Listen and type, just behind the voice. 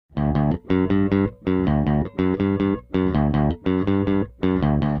Hey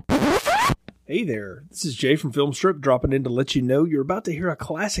there, this is Jay from Filmstrip dropping in to let you know you're about to hear a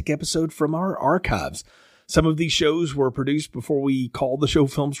classic episode from our archives. Some of these shows were produced before we called the show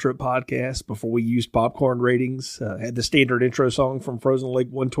Filmstrip Podcast, before we used popcorn ratings, had the standard intro song from Frozen Lake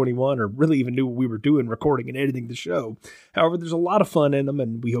 121, or really even knew what we were doing recording and editing the show. However, there's a lot of fun in them,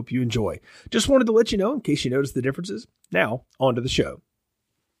 and we hope you enjoy. Just wanted to let you know in case you noticed the differences. Now, on to the show.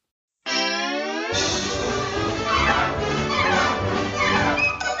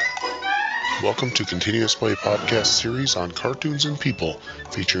 Welcome to Continuous Play podcast series on cartoons and people,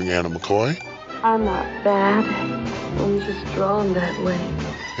 featuring Anna McCoy. I'm not bad. I'm just drawn that way.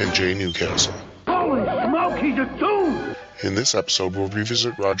 And Jay Newcastle. Holy smoke, he's a toon! In this episode, we'll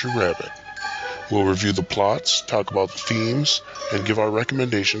revisit Roger Rabbit. We'll review the plots, talk about the themes, and give our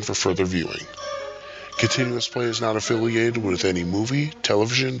recommendation for further viewing. Continuous Play is not affiliated with any movie,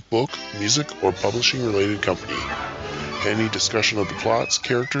 television, book, music, or publishing-related company. Any discussion of the plots,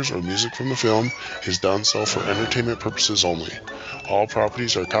 characters, or music from the film is done so for entertainment purposes only. All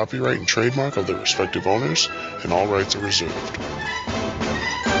properties are copyright and trademark of their respective owners, and all rights are reserved.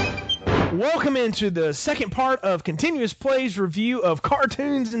 Welcome into the second part of Continuous Play's review of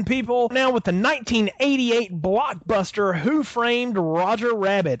cartoons and people. Now with the 1988 blockbuster Who Framed Roger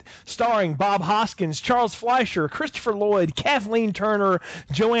Rabbit, starring Bob Hoskins, Charles Fleischer, Christopher Lloyd, Kathleen Turner,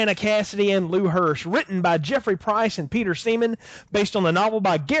 Joanna Cassidy, and Lou Hirsch. Written by Jeffrey Price and Peter Seaman, based on the novel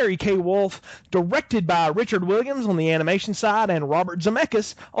by Gary K. Wolfe, directed by Richard Williams on the animation side and Robert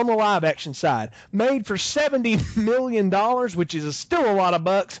Zemeckis on the live-action side. Made for $70 million, which is still a lot of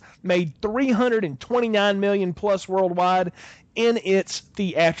bucks. Made $329 million plus worldwide in its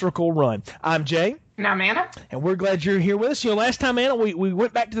theatrical run. I'm Jay. And I'm Anna. And we're glad you're here with us. You know, last time, Anna, we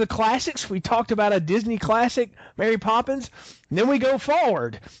went back to the classics. We talked about a Disney classic, Mary Poppins. And then we go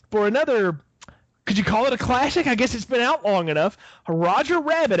forward for another, could you call it a classic? I guess it's been out long enough. Roger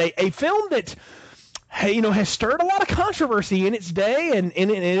Rabbit, a film that, hey, you know, has stirred a lot of controversy in its day and in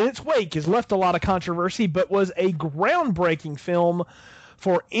its wake has left a lot of controversy, but was a groundbreaking film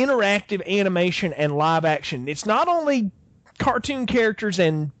for interactive animation and live action. It's not only cartoon characters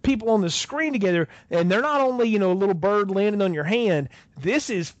and people on the screen together, and they're not only, you know, a little bird landing on your hand. This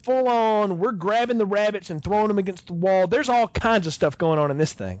is full on, we're grabbing the rabbits and throwing them against the wall. There's all kinds of stuff going on in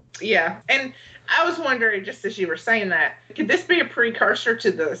this thing. Yeah, and I was wondering, just as you were saying that, could this be a precursor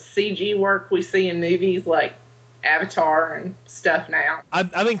to the CG work we see in movies like Avatar and stuff now? I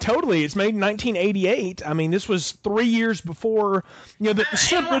think totally. It's made in 1988. I mean, this was 3 years before, you know, the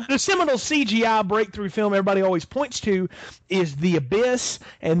seminal CGI breakthrough film everybody always points to is The Abyss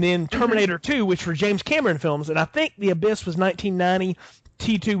and then Terminator 2, which were James Cameron films. And I think The Abyss was 1990,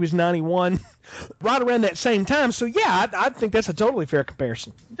 T2 was 91, right around that same time. So, yeah, I think that's a totally fair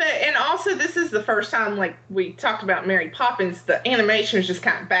comparison. And also, this is the first time, like we talked about Mary Poppins, the animation is just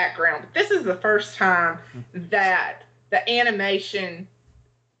kind of background. But this is the first time that the animation,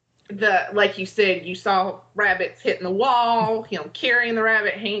 like you said, you saw rabbits hitting the wall, him carrying the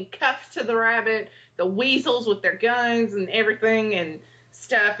rabbit, handcuffed to the rabbit, the weasels with their guns and everything and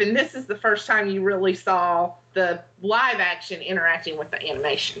stuff. And this is the first time you really saw the live action interacting with the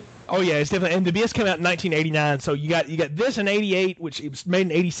animation. Oh yeah, it's definitely, and The Abyss came out in 1989. So you got this in 88, which it was made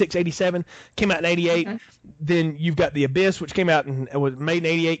in 86, 87, came out in 88. Mm-hmm. Then you've got The Abyss, which came out and was made in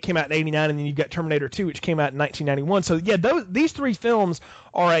 88, came out in 89, and then you've got Terminator 2, which came out in 1991. So yeah, these three films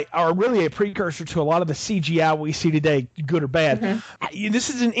are really a precursor to a lot of the CGI we see today, good or bad. Mm-hmm. This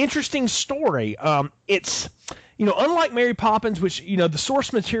is an interesting story. It's, you know, unlike Mary Poppins, which, you know, the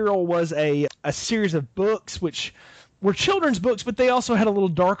source material was a series of books, which were children's books, but they also had a little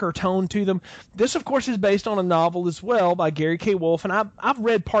darker tone to them. This, of course, is based on a novel as well by Gary K. Wolfe, and I've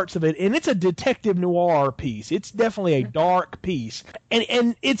read parts of it, and it's a detective noir piece. It's definitely a dark piece.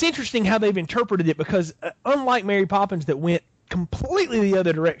 And it's interesting how they've interpreted it, because unlike Mary Poppins that went completely the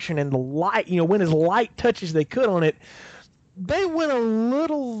other direction and the light, you know, went as light touch as they could on it, they went a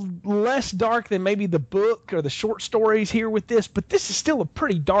little less dark than maybe the book or the short stories here with this, but this is still a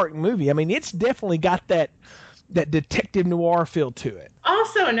pretty dark movie. I mean, it's definitely got that detective noir feel to it.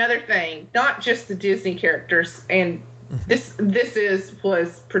 Also, another thing, not just the Disney characters, and this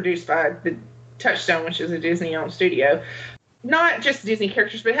was produced by the Touchstone, which is a Disney-owned studio. Not just Disney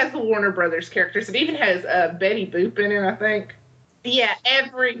characters, but it has the Warner Brothers characters. It even has Betty Boop in it, I think. Yeah,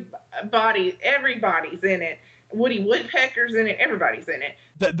 everybody's in it. Woody Woodpecker's in it. Everybody's in it.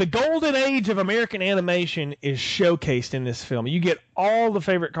 The golden age of American animation is showcased in this film. You get all the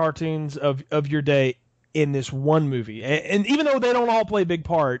favorite cartoons of your day in this one movie. And even though they don't all play big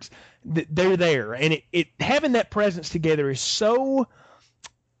parts, they're there. And it having that presence together is so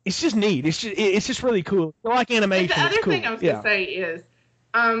it's just neat. It's just really cool. I like animation. The other cool. thing I was going to say is,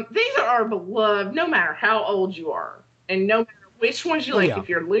 these are our beloved, no matter how old you are, and no matter which ones you like, if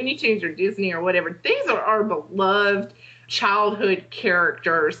you're Looney Tunes or Disney or whatever, these are our beloved childhood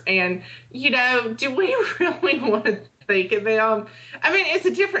characters. And, you know, do we really want to think of them? I mean, it's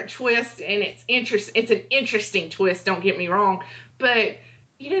a different twist, and it's an interesting twist, don't get me wrong, but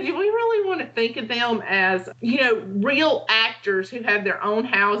you know, do we really want to think of them as, you know, real actors who have their own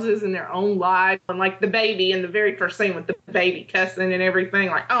houses and their own lives? And like the baby in the very first scene with the baby cussing and everything,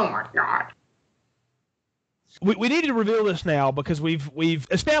 like, oh my God. We need to reveal this now because we've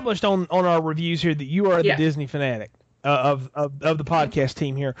established on our reviews here that you are the Disney fanatic of the podcast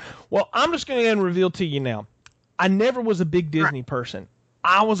team here. Well, I'm just going to go and reveal to you now. I never was a big Disney person.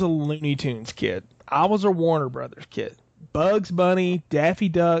 I was a Looney Tunes kid. I was a Warner Brothers kid. Bugs Bunny, Daffy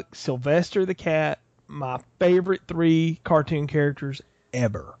Duck, Sylvester the Cat, my favorite 3 cartoon characters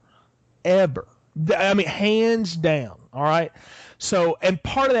ever. I mean, hands down, all right? So, and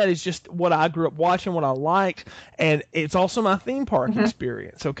part of that is just what I grew up watching, what I liked, and it's also my theme park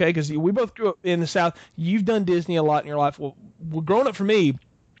experience, okay? Because we both grew up in the South. You've done Disney a lot in your life. Well growing up for me,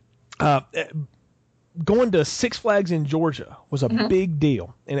 going to Six Flags in Georgia was a big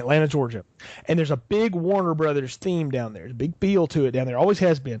deal in Atlanta, Georgia. And there's a big Warner Brothers theme down there. There's a big feel to it down there. Always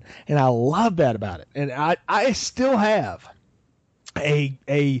has been. And I love that about it. And I still have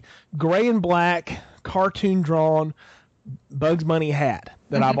a gray and black cartoon drawn Bugs Bunny hat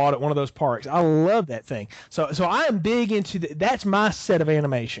that I bought at one of those parks. I love that thing. So I am big into that's my set of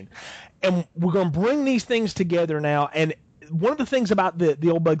animation. And we're going to bring these things together now. And one of the things about the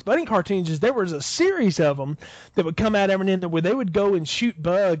old Bugs Bunny cartoons is there was a series of them that would come out every now and then where they would go and shoot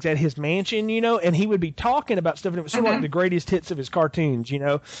bugs at his mansion, you know, and he would be talking about stuff, and it was sort of like the greatest hits of his cartoons, you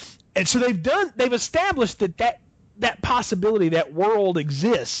know. And so they've established that possibility, that world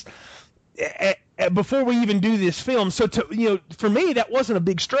exists before we even do this film. So for me, that wasn't a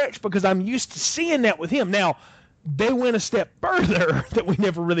big stretch because I'm used to seeing that with him. Now, they went a step further that we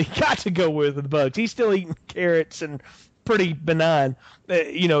never really got to go with the bugs. He's still eating carrots and pretty benign.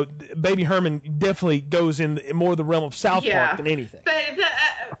 You know, Baby Herman definitely goes in more the realm of South Park than anything. But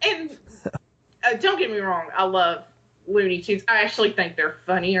don't get me wrong, I love Looney Tunes. I actually think they're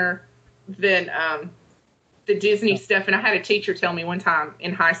funnier than the Disney stuff. And I had a teacher tell me one time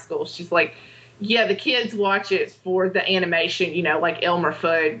in high school, she's like, yeah, the kids watch it for the animation, you know, like Elmer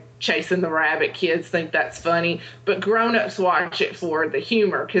Fudd chasing the rabbit. Kids think that's funny. But grown-ups watch it for the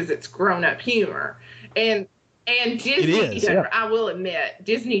humor because it's grown-up humor. And Disney, I will admit,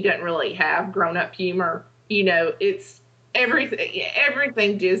 Disney doesn't really have grown-up humor. You know, it's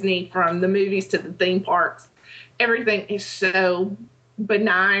everything Disney, from the movies to the theme parks, everything is so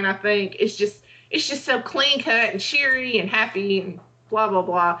benign, I think. It's just so clean-cut and cheery and happy and blah, blah,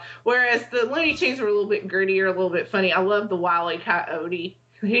 blah. Whereas the Looney Tunes were a little bit grittier, a little bit funny. I love the Wile E. Coyote.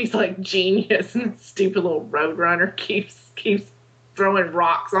 He's like genius, and the stupid little Roadrunner keeps throwing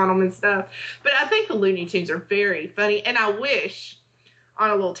rocks on them and stuff. But I think the Looney Tunes are very funny. And I wish, on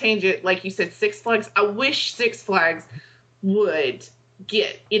a little tangent, like you said, Six Flags, I wish Six Flags would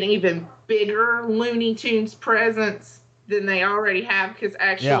get an even bigger Looney Tunes presence than they already have. Because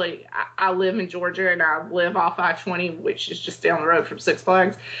actually, I live in Georgia, and I live off I-20, which is just down the road from Six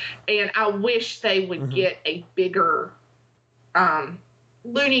Flags. And I wish they would get a bigger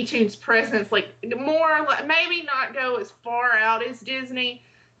Looney Tunes presence, like more, maybe not go as far out as Disney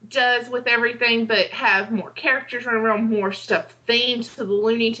does with everything, but have more characters running around, more stuff themed to the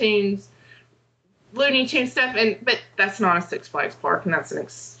Looney Tunes stuff. But that's not a Six Flags park, and that's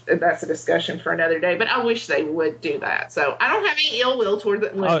a discussion for another day. But I wish they would do that. So I don't have any ill will toward the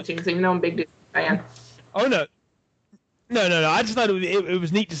Looney Tunes, even though I'm a big Disney fan. Oh no. No. I just thought it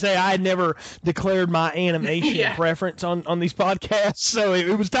was neat to say I had never declared my animation preference on these podcasts, so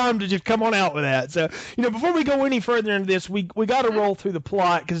it was time to just come on out with that. So, you know, before we go any further into this, we got to roll through the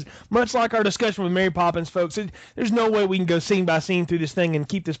plot, because much like our discussion with Mary Poppins, folks, there's no way we can go scene by scene through this thing and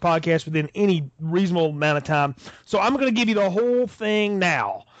keep this podcast within any reasonable amount of time. So I'm going to give you the whole thing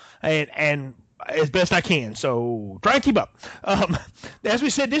now, and as best I can, so try and keep up. As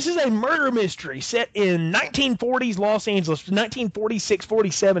we said, this is a murder mystery set in 1940s Los Angeles,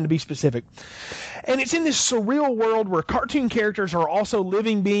 1946-47 to be specific. And it's in this surreal world where cartoon characters are also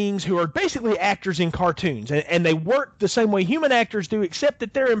living beings who are basically actors in cartoons. And they work the same way human actors do, except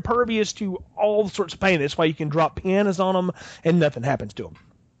that they're impervious to all sorts of pain. That's why you can drop pianos on them and nothing happens to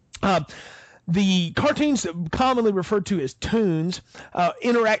them. The cartoons, commonly referred to as Toons,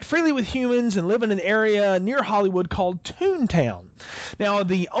 interact freely with humans and live in an area near Hollywood called Toontown. Now,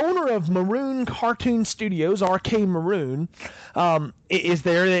 the owner of Maroon Cartoon Studios, R.K. Maroon, is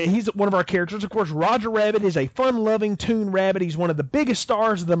there. He's one of our characters. Of course, Roger Rabbit is a fun-loving Toon rabbit. He's one of the biggest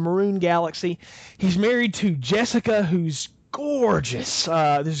stars of the Maroon Galaxy. He's married to Jessica, who's gorgeous,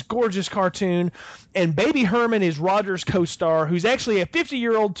 this gorgeous cartoon, and Baby Herman is Roger's co-star, who's actually a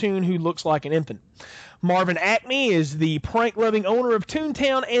 50-year-old Toon who looks like an infant. Marvin Acme is the prank-loving owner of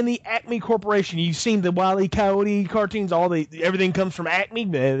Toontown and the Acme Corporation. You've seen the Wile E. Coyote cartoons, everything comes from Acme.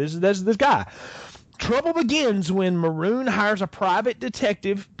 This guy. Trouble begins when Maroon hires a private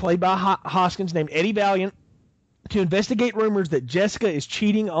detective, played by Hoskins, named Eddie Valiant, to investigate rumors that Jessica is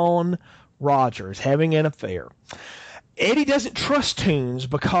cheating on Roger, is having an affair. Eddie doesn't trust Toons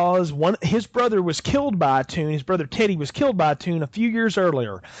because his brother was killed by a Toon. His brother Teddy was killed by a Toon a few years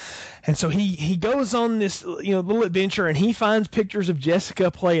earlier. And so he goes on this little adventure, and he finds pictures of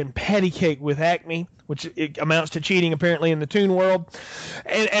Jessica playing patty cake with Acme, which it amounts to cheating apparently in the Toon world.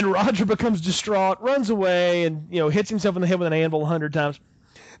 And Roger becomes distraught, runs away, and hits himself in the head with an anvil 100 times.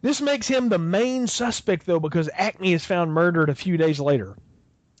 This makes him the main suspect, though, because Acme is found murdered a few days later.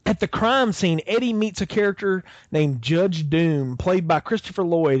 At the crime scene, Eddie meets a character named Judge Doom, played by Christopher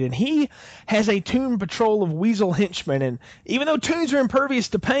Lloyd, and he has a Toon patrol of weasel henchmen. And even though Toons are impervious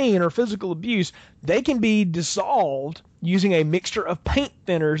to pain or physical abuse, they can be dissolved using a mixture of paint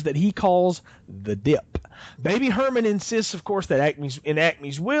thinners that he calls the Dip. Baby Herman insists, of course, that in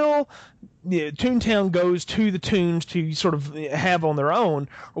Acme's will, Toontown goes to the Toons to sort of have on their own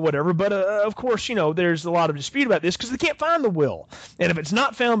or whatever. But, of course, there's a lot of dispute about this because they can't find the will. And if it's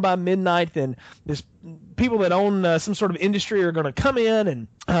not found by midnight, then people that own some sort of industry are going to come in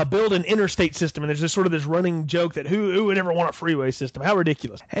and build an interstate system. And there's this running joke that who would ever want a freeway system? How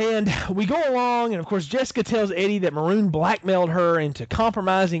ridiculous. And we go along, and, of course, Jessica tells Eddie that Maroon blackmailed her into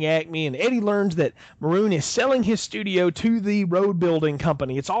compromising Acme, and Eddie learns that Maroon is selling his studio to the road building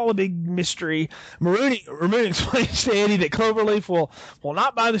company. It's all a big mystery. Maroon explains to Eddie that Cloverleaf will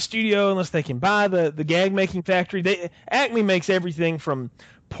not buy the studio unless they can buy the gag making factory. Acme makes everything from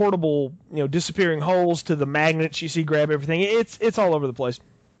portable, disappearing holes to the magnets you see grab everything. It's all over the place.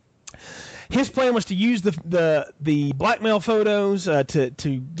 His plan was to use the blackmail photos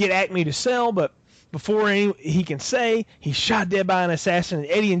to get Acme to sell, but before he can say, he's shot dead by an assassin, and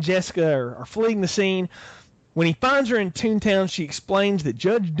Eddie and Jessica are fleeing the scene. When he finds her in Toontown, she explains that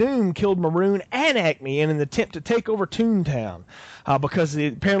Judge Doom killed Maroon and Acme in an attempt to take over Toontown because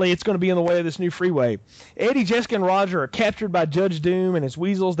apparently it's going to be in the way of this new freeway. Eddie, Jessica, and Roger are captured by Judge Doom and his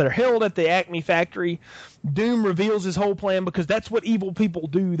weasels that are held at the Acme factory. Doom reveals his whole plan because that's what evil people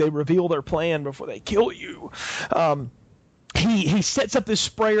do. They reveal their plan before they kill you. He sets up this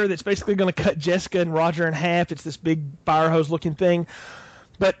sprayer that's basically going to cut Jessica and Roger in half. It's this big fire hose looking thing.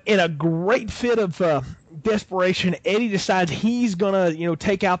 But in a great fit of desperation, Eddie decides he's going to,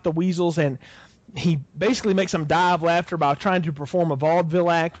 take out the weasels, and he basically makes them die of laughter by trying to perform a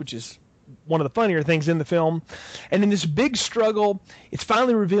vaudeville act, which is one of the funnier things in the film. And in this big struggle, it's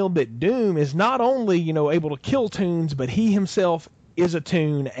finally revealed that Doom is not only, able to kill Toons, but he himself is a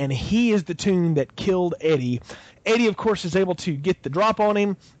Toon, and he is the Toon that killed Eddie. Eddie, of course, is able to get the drop on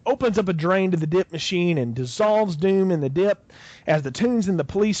him, opens up a drain to the dip machine, and dissolves Doom in the dip. As the Toons and the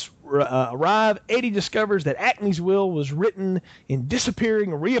police arrive, Eddie discovers that Acme's will was written in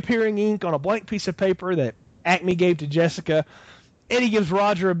disappearing, reappearing ink on a blank piece of paper that Acme gave to Jessica. Eddie gives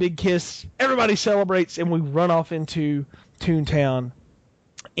Roger a big kiss. Everybody celebrates, and we run off into Toontown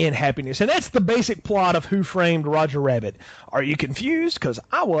in happiness. And that's the basic plot of Who Framed Roger Rabbit. Are you confused? Because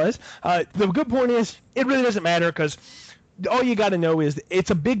I was. The good point is, it really doesn't matter because all you got to know is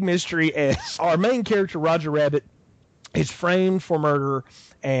it's a big mystery as our main character, Roger Rabbit, is framed for murder,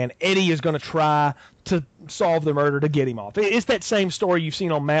 and Eddie is going to try to solve the murder to get him off. It's that same story you've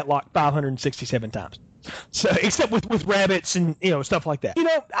seen on Matlock 567 times. So, except with rabbits and stuff like that.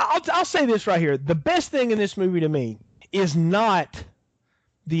 I'll say this right here: the best thing in this movie to me is not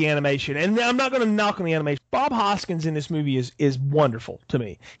the animation, and I'm not going to knock on the animation. Bob Hoskins in this movie is wonderful to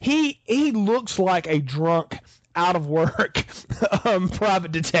me. He looks like a drunk, out of work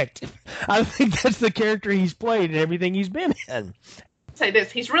private detective. I think that's the character he's played in everything he's been in. Say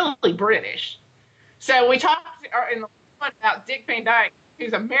this: he's really British. So we talked in the one about Dick Van Dyke,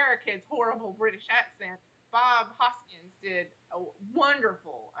 who's American's horrible British accent. Bob Hoskins did a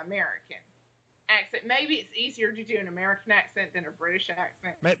wonderful American accent. Maybe it's easier to do an American accent than a British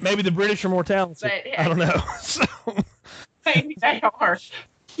accent. Maybe the British are more talented. I don't know. So. Maybe they are.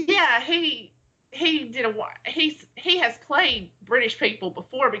 Yeah, he he has played British people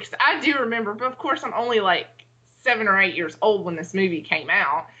before, because I do remember, but of course I'm only like 7 or 8 years old when this movie came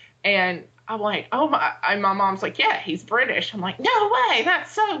out, and I'm like, oh my, and my mom's like, yeah, he's British. I'm like, no way,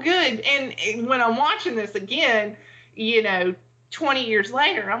 that's so good. And when I'm watching this again, 20 years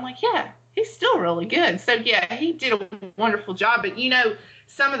later, I'm like, yeah, he's still really good. So yeah, he did a wonderful job. But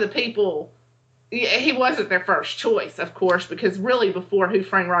some of the people, he wasn't their first choice, of course, because really before Who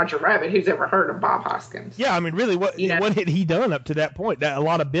Framed Roger Rabbit, who's ever heard of Bob Hoskins? Yeah, I mean, really, what had he done up to that point? A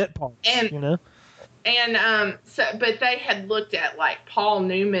lot of bit parts, And but they had looked at like Paul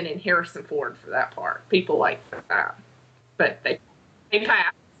Newman and Harrison Ford for that part. People like that, but they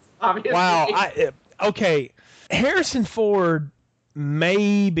passed, obviously. Wow. Okay, Harrison Ford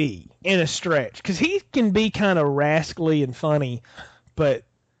maybe in a stretch, because he can be kind of rascally and funny, but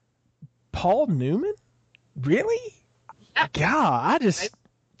Paul Newman? Really? Yep. God,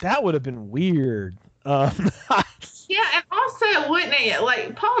 that would have been weird. Yeah, and also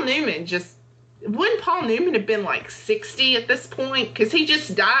wouldn't Paul Newman have been like 60 at this point? Because he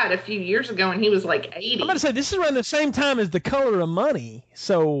just died a few years ago and he was like 80. I'm about to say, this is around the same time as The Color of Money,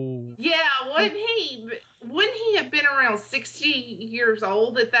 so... Yeah, wouldn't he have been around 60 years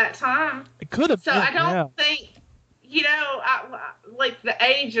old at that time? It could have been, I don't think... like the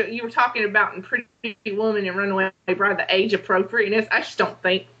age you were talking about in Pretty Woman and Runaway Bride, the age appropriateness, I just don't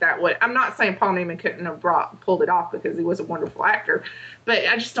think that would. I'm not saying Paul Newman couldn't have pulled it off, because he was a wonderful actor, but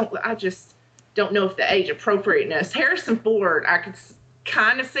I just don't know if the age appropriateness. Harrison Ford, I could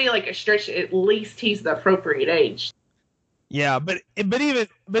kind of see like a stretch. At least he's the appropriate age. Yeah, but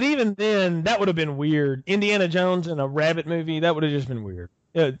even then, that would have been weird. Indiana Jones in a rabbit movie, that would have just been weird.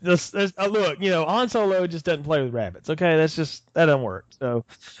 Yeah, look, Han Solo just doesn't play with rabbits. Okay, that doesn't work. So,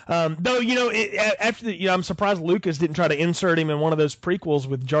 though, I'm surprised Lucas didn't try to insert him in one of those prequels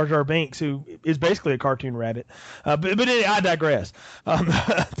with Jar Jar Binks, who is basically a cartoon rabbit. But I digress.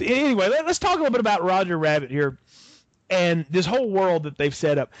 Anyway, let's talk a little bit about Roger Rabbit here and this whole world that they've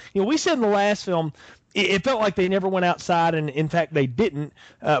set up. We said in the last film, it felt like they never went outside, and in fact they didn't,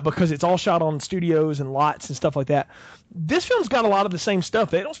 because it's all shot on studios and lots and stuff like that. This film's got a lot of the same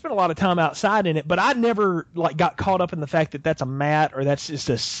stuff. They don't spend a lot of time outside in it, but I never got caught up in the fact that that's a mat or that's just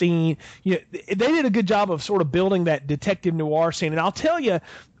a scene. They did a good job of sort of building that detective noir scene. And I'll tell you,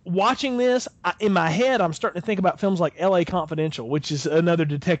 watching this, in my head, I'm starting to think about films like L.A. Confidential, which is another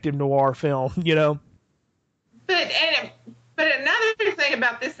detective noir film, But another thing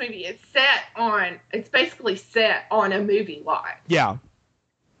about this movie, it's basically set on a movie lot. Yeah.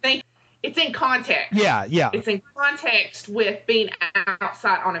 It's in context. Yeah. It's in context with being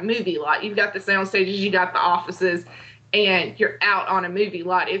outside on a movie lot. You've got the sound stages, you got the offices, and you're out on a movie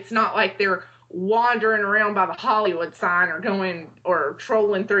lot. It's not like they're wandering around by the Hollywood sign or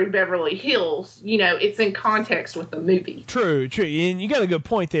trolling through Beverly Hills. It's in context with the movie. True. And you got a good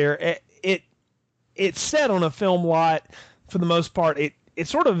point there. It's set on a film lot for the most part. It's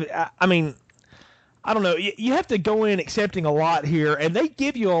sort of, I mean, I don't know. You have to go in accepting a lot here, and they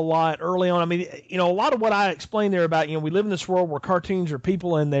give you a lot early on. I mean, a lot of what I explained there about, we live in this world where cartoons are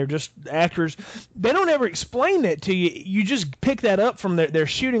people and they're just actors. They don't ever explain that to you. You just pick that up from they're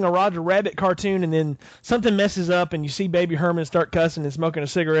shooting a Roger Rabbit cartoon, and then something messes up, and you see Baby Herman start cussing and smoking a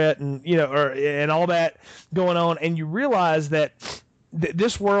cigarette, and and all that going on, and you realize that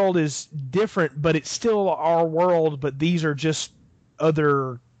this world is different, but it's still our world. But these are just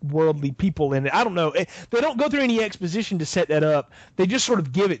other worldly people in it. I don't know. They don't go through any exposition to set that up. They just sort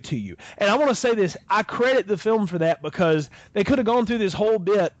of give it to you. And I want to say this. I credit the film for that, because they could have gone through this whole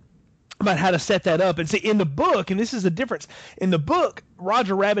bit about how to set that up. And see, in the book, and this is the difference, in the book,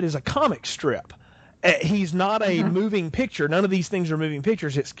 Roger Rabbit is a comic strip. He's not a moving picture. None of these things are moving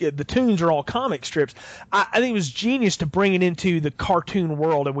pictures. The tunes are all comic strips. I think it was genius to bring it into the cartoon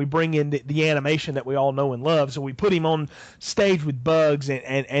world, and we bring in the animation that we all know and love. So we put him on stage with Bugs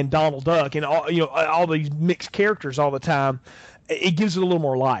and Donald Duck and all these mixed characters all the time. It gives it a little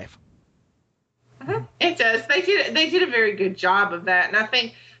more life. It does. They did a very good job of that, and I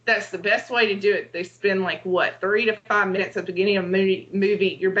think that's the best way to do it. They spend 3 to 5 minutes at the beginning of a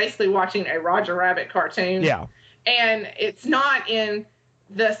movie. You're basically watching a Roger Rabbit cartoon. Yeah. And it's not in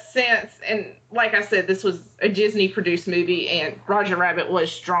the sense, and like I said, this was a Disney produced movie, and Roger Rabbit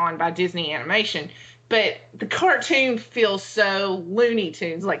was drawn by Disney Animation. But the cartoon feels so Looney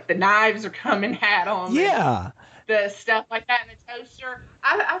Tunes, like the knives are coming at them. Yeah. The stuff like that in the toaster.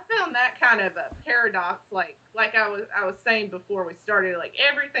 I found that kind of a paradox, like I was saying before we started, like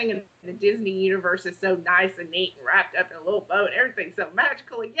everything in the Disney universe is so nice and neat and wrapped up in a little bow, and everything's so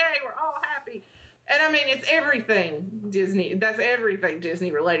magical, and yay, we're all happy. And I mean, it's everything Disney. That's everything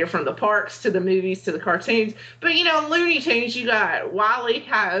Disney related, from the parks to the movies to the cartoons. But, you know, in Looney Tunes, you got Wile E.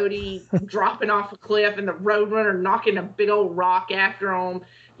 Coyote dropping off a cliff and the Roadrunner knocking a big old rock after him.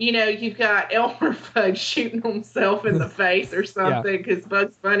 You know, you've got Elmer Fudd shooting himself in the face or something because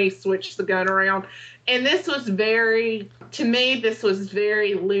Bugs Bunny switched the gun around. And this was to me, this was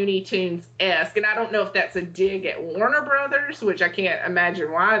very Looney Tunes-esque. And I don't know if that's a dig at Warner Brothers, which I can't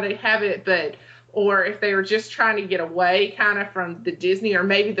imagine why they have it, or if they were just trying to get away kind of from the Disney, or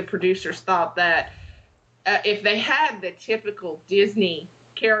maybe the producers thought that if they had the typical Disney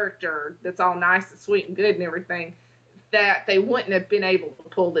character that's all nice and sweet and good and everything, that they wouldn't have been able to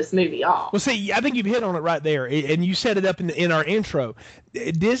pull this movie off. Well, see, I think you've hit on it right there, and you set it up in our intro.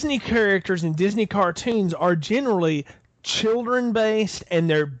 Disney characters and Disney cartoons are generally children-based, and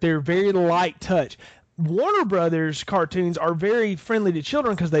they're very light touch. Warner Brothers cartoons are very friendly to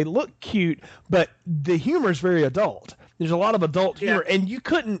children because they look cute, but the humor is very adult. There's a lot of adult humor, and you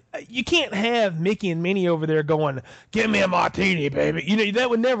can't have Mickey and Minnie over there going, "Give me a martini, baby." You know, that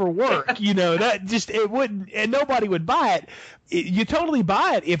would never work. You know, it wouldn't, and nobody would buy it. You totally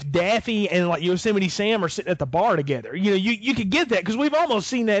buy it if Daffy and like Yosemite Sam are sitting at the bar together. You know, you could get that because we've almost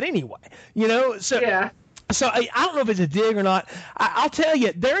seen that anyway. You know, so yeah. So I don't know if it's a dig or not. I'll tell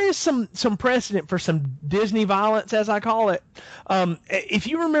you, there is some precedent for some Disney violence, as I call it. If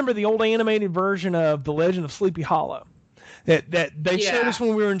you remember the old animated version of The Legend of Sleepy Hollow, that they showed us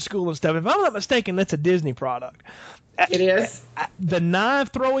when we were in school and stuff. If I'm not mistaken, that's a Disney product. It is. The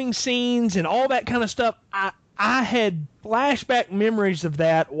knife throwing scenes and all that kind of stuff, I had flashback memories of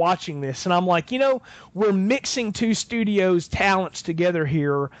that watching this. And I'm like, you know, we're mixing two studios' talents together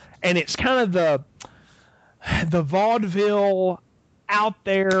here, and it's kind of the vaudeville out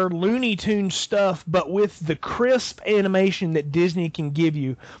there Looney Tunes stuff, but with the crisp animation that Disney can give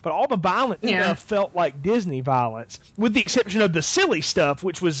you. But all the violent stuff felt like Disney violence, with the exception of the silly stuff,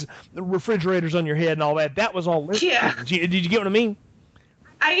 which was the refrigerators on your head and all that. That was all Looney Tunes. Did you get what I mean?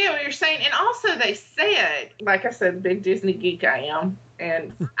 I get what you're saying. And also they said, like I said, big Disney geek I am.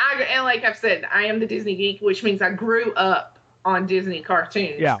 And like I've said, I am the Disney geek, which means I grew up on Disney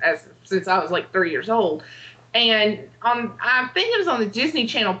cartoons since I was like 3 years old. And I think it was on the Disney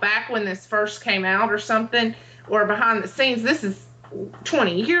Channel back when this first came out or something, or behind the scenes, this is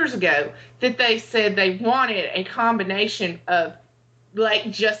 20 years ago, that they said they wanted a combination of,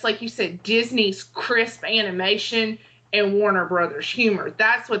 like, just like you said, Disney's crisp animation and Warner Brothers humor.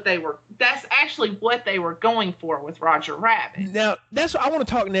 That's actually what they were going for with Roger Rabbit. Now, that's what I want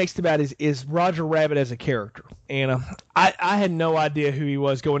to talk next about is Roger Rabbit as a character. And I had no idea who he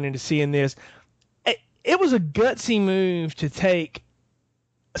was going into seeing this. It was a gutsy move to take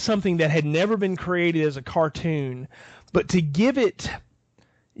something that had never been created as a cartoon, but to give it,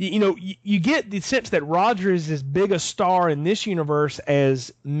 you know, you get the sense that Roger is as big a star in this universe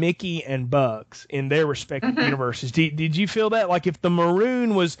as Mickey and Bugs in their respective universes. Did you feel that? Like if the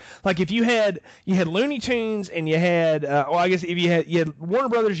Maroon was, like if you had Looney Tunes and you had, I guess if you had Warner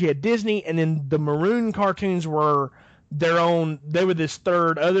Brothers, you had Disney, and then the Maroon cartoons were their own, they were this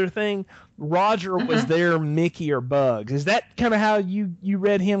third other thing. Roger was their Mickey or Bugs. Is that kind of how you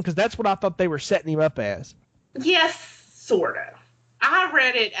read him? Because that's what I thought they were setting him up as. Yes, sort of. I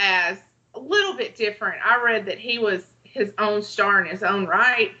read it as a little bit different. I read that he was his own star in his own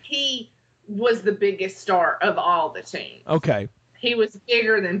right. He was the biggest star of all the Tunes. Okay. He was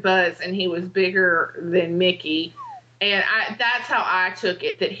bigger than Buzz, and he was bigger than Mickey. And that's how I took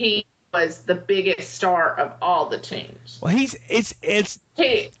it, that he was the biggest star of all the Tunes. Well, it's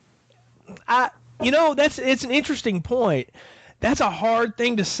an interesting point. That's a hard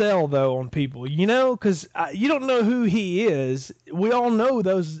thing to sell, though, on people, you know, because you don't know who he is. We all know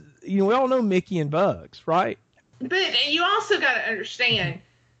those, you know, we all know Mickey and Bugs, right? But you also got to understand,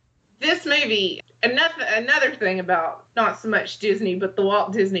 this movie, another thing about not so much Disney, but the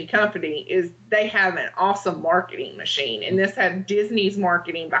Walt Disney Company, is they have an awesome marketing machine. And this had Disney's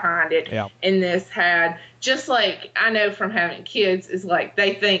marketing behind it. Yeah. And this had, just like I know from having kids, is like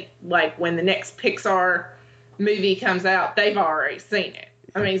they think like when the next Pixar movie comes out, they've already seen it.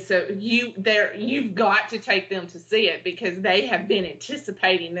 I mean, so you've got to take them to see it because they have been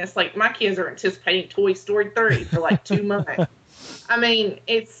anticipating this. Like my kids are anticipating Toy Story 3 for like 2 months. I mean,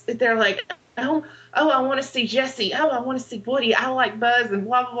 they're like, oh, I want to see Jessie. Oh, I want to see Woody. I like Buzz and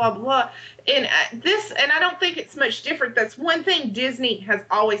blah, blah, blah, blah. And and I don't think it's much different. That's one thing Disney has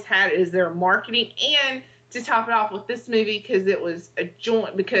always had is their marketing. And to top it off with this movie, because it was a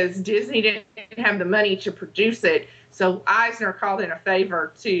joint, because Disney didn't have the money to produce it. So Eisner called in a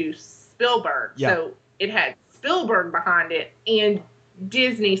favor to Spielberg. Yeah. So it had Spielberg behind it and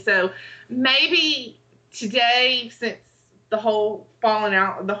Disney. So maybe today, since the whole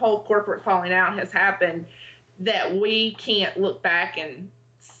corporate falling out has happened, that we can't look back and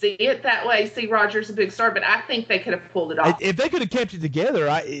see it that way, see Roger's a big star, but I think they could have pulled it off. If they could have kept it together,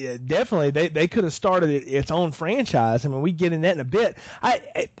 definitely they could have started its own franchise. I mean, we get in that in a bit.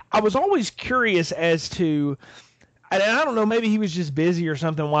 I was always curious as to, and I don't know, maybe he was just busy or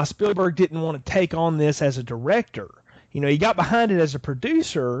something, why Spielberg didn't want to take on this as a director. You know, he got behind it as a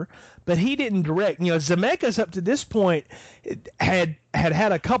producer, but he didn't direct. You know, Zemeckis up to this point had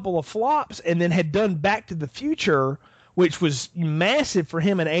a couple of flops and then had done Back to the Future, which was massive for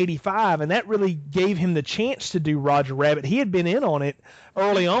him in '85, and that really gave him the chance to do Roger Rabbit. He had been in on it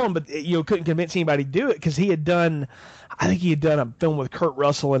early on, but couldn't convince anybody to do it because he had done, I think he had done a film with Kurt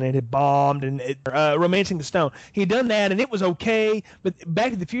Russell and it had bombed, and Romancing the Stone. He had done that and it was okay, but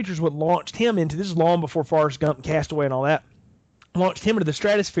Back to the Future is what launched him into, this is long before Forrest Gump and Castaway and all that, launched him into the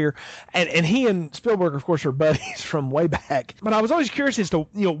stratosphere, and he and Spielberg, of course, are buddies from way back. But I was always curious as to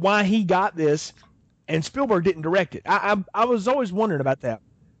why he got this and Spielberg didn't direct it. I was always wondering about that.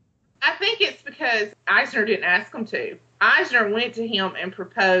 I think it's because Eisner didn't ask him to. Eisner went to him and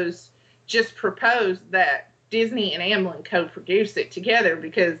proposed that Disney and Amblin co-produce it together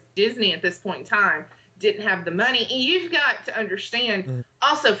because Disney at this point in time didn't have the money. And you've got to understand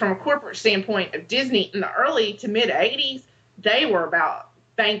also from a corporate standpoint of Disney in the early to mid 80s, they were about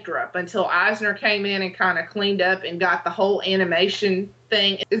bankrupt until Eisner came in and kind of cleaned up and got the whole animation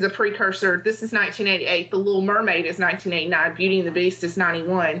thing is a precursor. This is 1988. The Little Mermaid is 1989. Beauty and the Beast is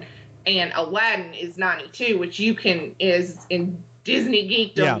 91. And Aladdin is 92, which is in Disney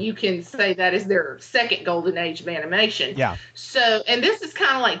geekdom, you can say that is their second golden age of animation. Yeah. So, and this is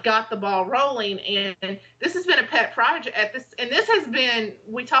kind of like got the ball rolling, and this has been a pet project at this, and this has been,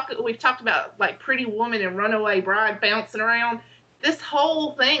 we've talked about like Pretty Woman and Runaway Bride bouncing around. This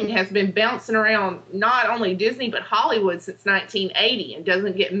whole thing has been bouncing around not only Disney but Hollywood since 1980 and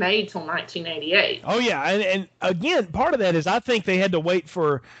doesn't get made till 1988. Oh yeah, and again, part of that is I think they had to wait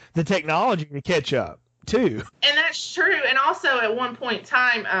for the technology to catch up too. And that's true. And also at one point in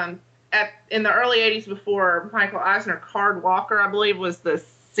time, in the early 80s, before Michael Eisner, Card Walker, I believe, was the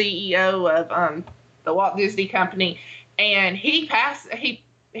CEO of the Walt Disney Company, and he passed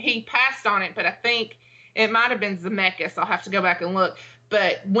on it, but I think it might have been Zemeckis. I'll have to go back and look.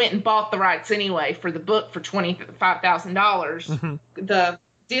 But went and bought the rights anyway for the book for $25,000. The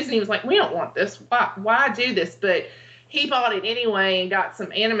Disney was like, we don't want this. Why do this? But he bought it anyway and got some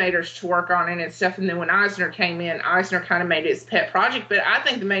animators to work on it and stuff. And then when Eisner came in, Eisner kind of made it his pet project. But I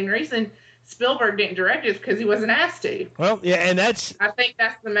think the main reason Spielberg didn't direct it is because he wasn't asked to. Well, yeah, and I think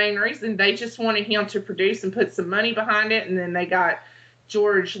that's the main reason. They just wanted him to produce and put some money behind it, and then they got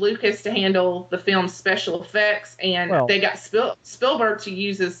George Lucas to handle the film's special effects, and they got Spielberg to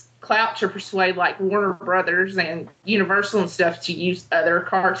use his clout to persuade like Warner Brothers and Universal and stuff to use other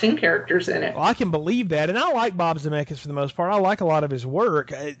cartoon characters in it. Well, I can believe that, and I like Bob Zemeckis for the most part. I like a lot of his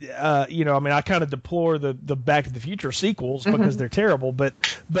work. I kind of deplore the Back to the Future sequels because they're terrible, but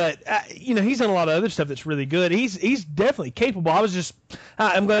he's done a lot of other stuff that's really good. He's definitely capable.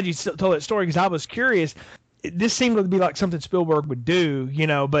 I'm glad you told that story because I was curious. This seemed to be like something Spielberg would do,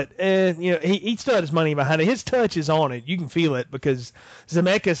 but he still had his money behind it. His touch is on it. You can feel it because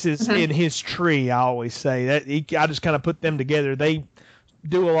Zemeckis is in his tree. I always say that I just kind of put them together. They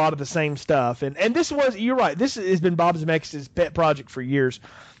do a lot of the same stuff, and you're right. This has been Bob Zemeckis' pet project for years.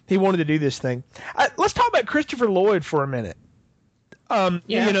 He wanted to do this thing. Let's talk about Christopher Lloyd for a minute.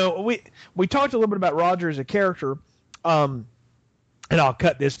 We talked a little bit about Roger as a character. And I'll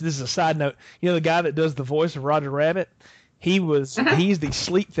cut this. This is a side note. The guy that does the voice of Roger Rabbit, he's the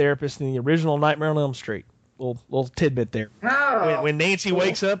sleep therapist in the original Nightmare on Elm Street. Little tidbit there. Oh, when Nancy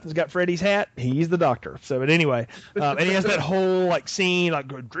wakes up and's got Freddy's hat, he's the doctor. So, but anyway, and he has that whole scene,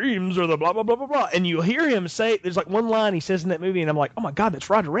 dreams or the blah blah blah blah blah, and you hear him say, there's one line he says in that movie, and I'm like, oh my god, that's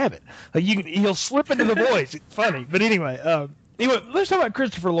Roger Rabbit. He'll slip into the voice. It's funny, but anyway, let's talk about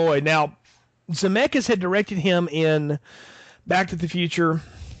Christopher Lloyd. Now, Zemeckis had directed him in Back to the Future,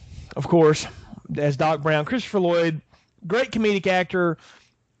 of course, as Doc Brown. Christopher Lloyd, great comedic actor.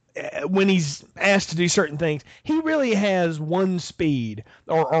 When he's asked to do certain things, he really has one speed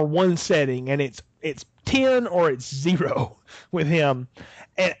or one setting, and it's 10 or it's 0 with him.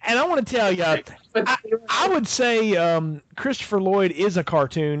 And I want to tell you, I would say Christopher Lloyd is a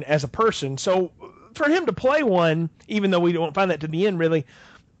cartoon as a person. So for him to play one, even though we don't find that to the end really,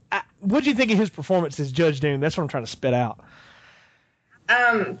 what do you think of his performance as Judge Doom? That's what I'm trying to spit out.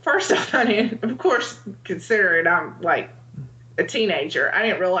 First off, of course, considering I'm a teenager. I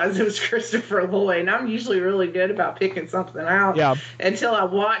didn't realize it was Christopher Lloyd, and I'm usually really good about picking something out. Yeah. Until I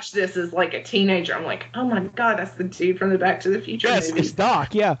watched this as like a teenager, I'm like, oh my god, that's the dude from the Back to the Future movie. It's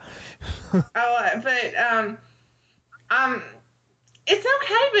Doc. Yeah. It's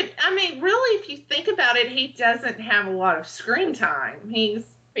okay, but I mean, really, if you think about it, he doesn't have a lot of screen time. He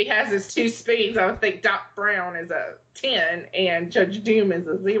has his 2 speeds. I would think Doc Brown is a 10 and Judge Doom is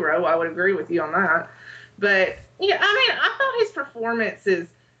a 0. I would agree with you on that. But yeah, I mean, I thought his performance is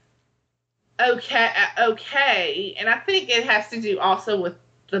okay, and I think it has to do also with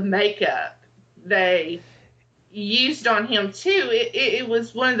the makeup they used on him too. It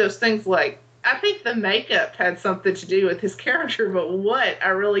was one of those things like, I think the makeup had something to do with his character, but what I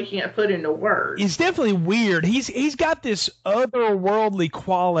really can't put into words. He's definitely weird. He's got this otherworldly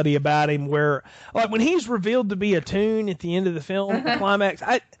quality about him where, like, when he's revealed to be a Toon at the end of the film, the climax,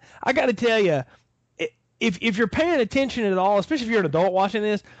 I got to tell you, if you're paying attention at all, especially if you're an adult watching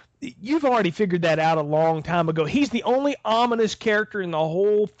this, you've already figured that out a long time ago. He's the only ominous character in the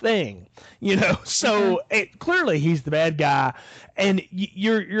whole thing, you know. So clearly he's the bad guy, and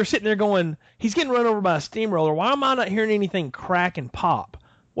you're sitting there going, he's getting run over by a steamroller. Why am I not hearing anything crack and pop?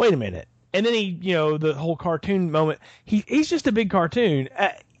 Wait a minute. And then the whole cartoon moment. He's just a big cartoon.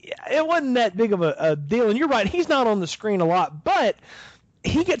 It wasn't that big of a deal. And you're right, he's not on the screen a lot, but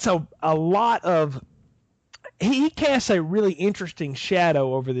he gets a lot of. He casts a really interesting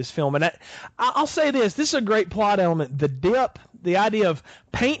shadow over this film. And I'll say this is a great plot element. The dip, the idea of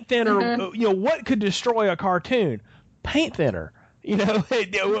paint thinner, what could destroy a cartoon? Paint thinner.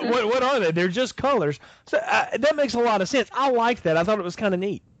 What are they? They're just colors. So that makes a lot of sense. I like that. I thought it was kind of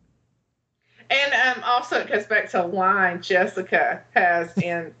neat. And also it goes back to a line Jessica has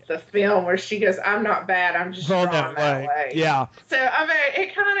in the film where she goes, I'm not bad, I'm just drawn that way. Yeah. So, I mean,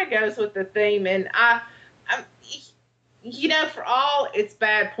 it kind of goes with the theme. And for all its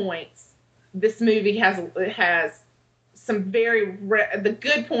bad points, this movie has some very the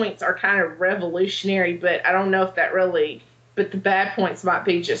good points are kind of revolutionary, but I don't know if that really. But the bad points might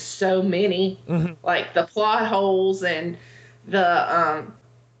be just so many, like the plot holes and the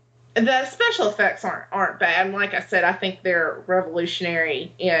special effects aren't bad. And like I said, I think they're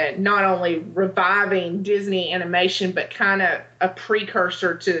revolutionary in not only reviving Disney animation, but kind of a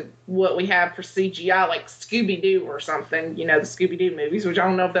precursor to what we have for CGI, like Scooby-Doo or something, the Scooby-Doo movies, which I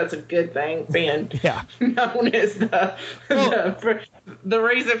don't know if that's a good thing, being known as the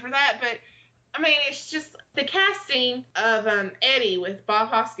reason for that. But, I mean, it's just the casting of Eddie with Bob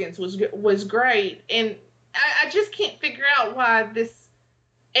Hoskins was great. And I just can't figure out why this.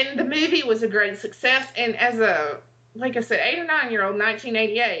 And the movie was a great success. And as like I said, 8 or 9-year-old,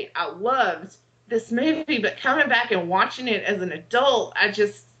 1988, I loved this movie. But coming back and watching it as an adult,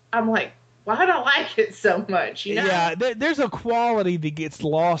 I'm like, why do I like it so much? Yeah, there's a quality that gets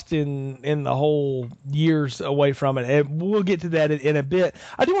lost in the whole years away from it. And we'll get to that in a bit.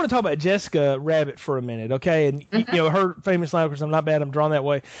 I do want to talk about Jessica Rabbit for a minute, okay? And, her famous line, because I'm not bad, I'm drawn that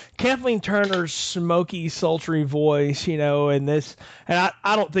way. Kathleen Turner's smoky, sultry voice, and this. And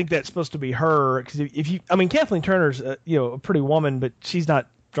I don't think that's supposed to be her. Because Kathleen Turner's, a pretty woman, but she's not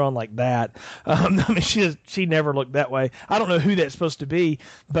drawn like that. She never looked that way. I don't know who that's supposed to be,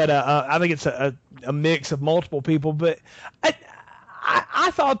 but I think it's a mix of multiple people. But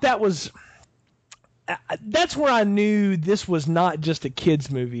I thought that's where I knew this was not just a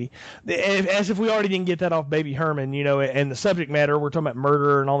kids movie, as if we already didn't get that off Baby Herman, and the subject matter, we're talking about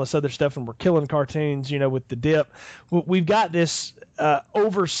murder and all this other stuff, and we're killing cartoons, with the dip. We've got this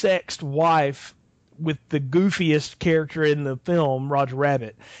oversexed wife with the goofiest character in the film, Roger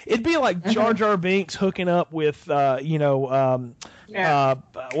Rabbit. It'd be like Jar Jar Binks hooking up with, what's her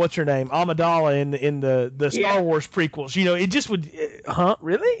name, Amidala in the Star Wars prequels. It just would,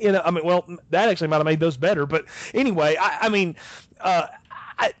 really? That actually might have made those better. But anyway,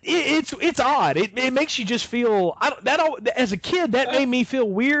 it's odd. It makes you just feel. As a kid, that made me feel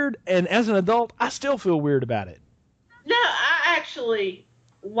weird, and as an adult, I still feel weird about it. No, I actually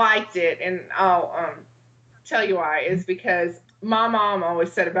liked it, and I'll tell you why. Is because my mom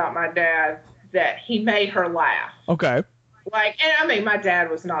always said about my dad that he made her laugh. Okay. My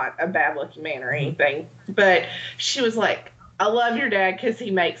dad was not a bad-looking man or anything, but she was like, I love your dad because he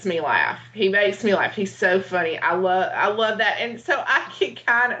makes me laugh. He makes me laugh. He's so funny. I love that. And so I can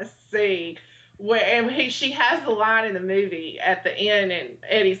kind of see she has the line in the movie at the end, and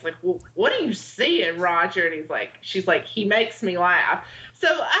Eddie's like, well, what are you seeing, Roger? And she's like, he makes me laugh. So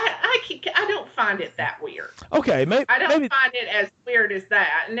I don't find it that weird. Okay, I don't find it as weird as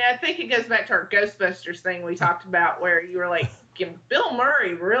that. And I think it goes back to our Ghostbusters thing we talked about, where you were like, can Bill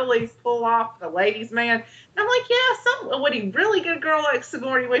Murray really pull off the ladies' man? And I'm like, yeah, would he really get a girl like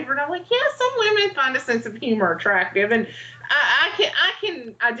Sigourney Weaver? And I'm like, yeah, some women find a sense of humor attractive, and I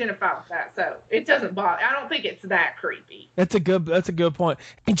can identify with that. So it doesn't bother. I don't think it's that creepy. That's a good point.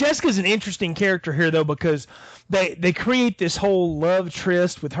 And Jessica's an interesting character here, though, because they create this whole love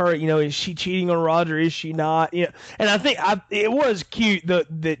tryst with her. Is she cheating on Roger? Is she not? And I think it was cute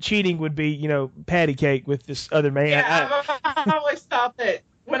that cheating would be, patty cake with this other man. Yeah, I always thought that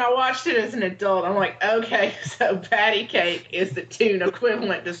when I watched it as an adult. I'm like, okay, so patty cake is the tune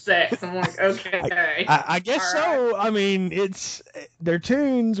equivalent to sex. I'm like, okay. I guess so. Right. I mean, they're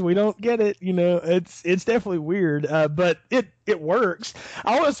tunes. We don't get it. It's definitely weird, but it works.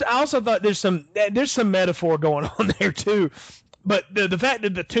 I also thought there's some metaphor going on there too. But the fact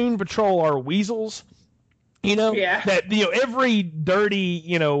that the Toon Patrol are weasels. That every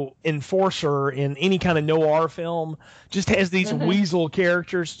dirty enforcer in any kind of noir film just has these weasel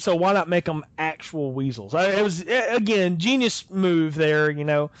characters, so why not make them actual weasels? It was, again, genius move there,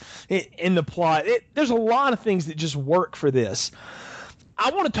 in the plot. There's a lot of things that just work for this.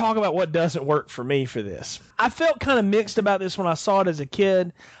 I want to talk about what doesn't work for me for this. I felt kind of mixed about this when I saw it as a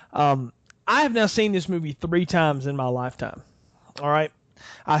kid. I have now seen this movie 3 times in my lifetime. All right.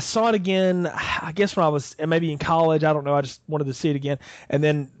 I saw it again, I guess when I was maybe in college. I don't know. I just wanted to see it again. And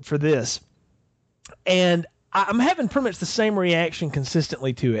then for this. And I'm having pretty much the same reaction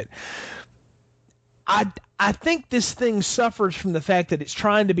consistently to it. I think this thing suffers from the fact that it's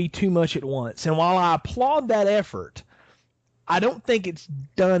trying to be too much at once. And while I applaud that effort, I don't think it's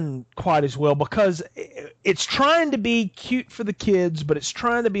done quite as well, because it's trying to be cute for the kids, but it's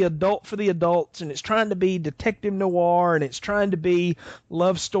trying to be adult for the adults, and it's trying to be detective noir, and it's trying to be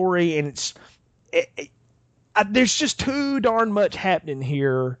love story, and there's just too darn much happening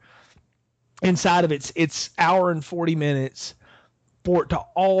here inside of its hour and 40 minutes for it to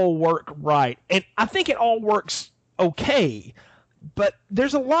all work right. And I think it all works okay, but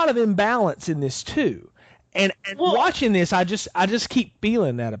there's a lot of imbalance in this too. And watching this, I just keep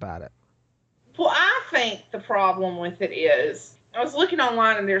feeling that about it. Well, I think the problem with it is, I was looking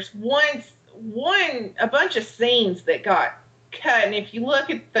online and there's a bunch of scenes that got cut. And if you look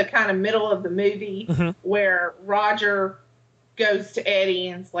at the kind of middle of the movie where Roger goes to Eddie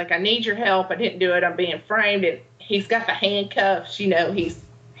and it's like, I need your help. I didn't do it. I'm being framed. And he's got the handcuffs, he's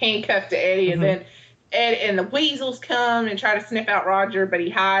handcuffed to Eddie. And then and the weasels come and try to sniff out Roger, but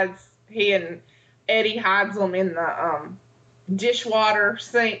he and Eddie hides them in the dishwater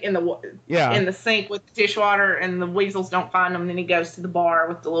sink, in the sink with the dishwater, and the weasels don't find them. And then he goes to the bar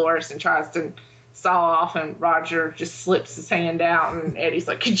with Dolores and tries to saw off, and Roger just slips his hand out, and Eddie's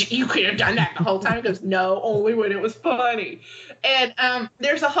like, you could have done that the whole time. He goes, no, only when it was funny. And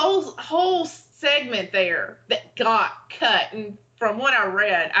there's a whole segment there that got cut, and from what I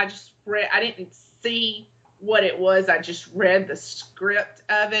read, I didn't see what it was. I just read the script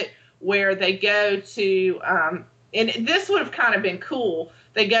of it, where they go to, and this would have kind of been cool.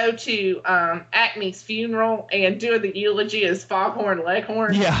 They go to Acme's funeral and do the eulogy as Foghorn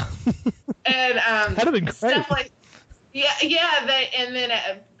Leghorn. Yeah. And that'd have been great. Stuff like,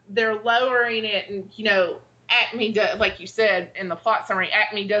 they're lowering it, and Acme does, like you said in the plot summary,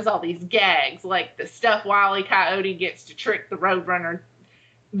 Acme does all these gags, like the stuff Wile E. Coyote gets to trick the Roadrunner.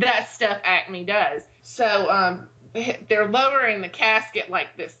 That stuff Acme does. So they're lowering the casket,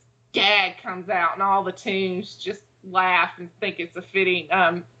 like this gag comes out, and all the tunes just laugh and think it's a fitting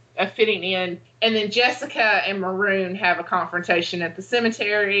end. And then Jessica and Maroon have a confrontation at the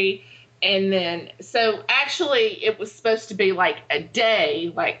cemetery. And then, so actually it was supposed to be like a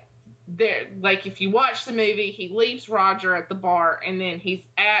day, like if you watch the movie, he leaves Roger at the bar, and then he's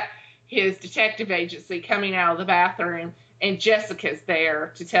at his detective agency coming out of the bathroom, and Jessica's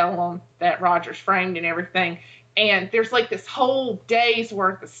there to tell him that Roger's framed and everything. And there's like this whole day's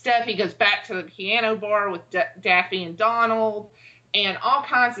worth of stuff. He goes back to the piano bar with Daffy and Donald and all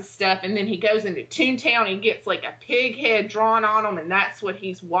kinds of stuff. And then he goes into Toontown and gets like a pig head drawn on him. And that's what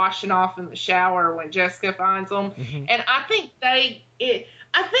he's washing off in the shower when Jessica finds him. Mm-hmm. And I think they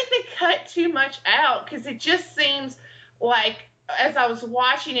cut too much out, because it just seems like, as I was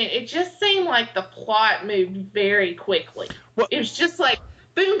watching it, it just seemed like the plot moved very quickly. Well, it was just like,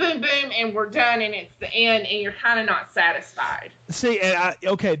 boom, boom, boom, and we're done, and it's the end, and you're kind of not satisfied. See,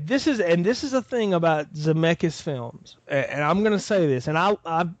 this is a thing about Zemeckis films, and I'm going to say this, and I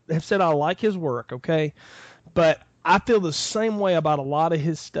have said I like his work, okay, but I feel the same way about a lot of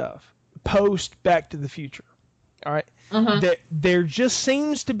his stuff post Back to the Future. All right, there just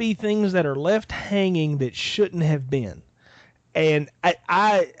seems to be things that are left hanging that shouldn't have been. And and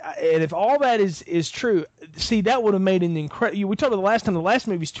if all that is true, see, that would have made an incredible. We talked about the last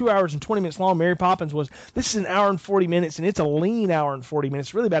movie's 2 hours and 20 minutes long. Mary Poppins was. This is an hour and 40 minutes, and it's a lean hour and 40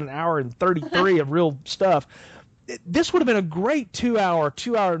 minutes. Really about an hour and 33 of real stuff. This would have been a great 2 hour and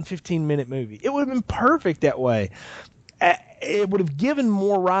 15-minute movie. It would have been perfect that way. It would have given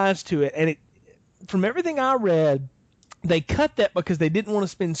more rise to it. And from everything I read, they cut that because they didn't want to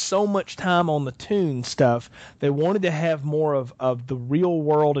spend so much time on the toon stuff. They wanted to have more of the real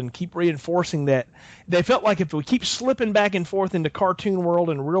world and keep reinforcing that. They felt like if we keep slipping back and forth into cartoon world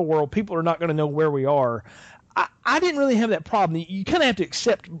and real world, people are not going to know where we are. I didn't really have that problem. You kind of have to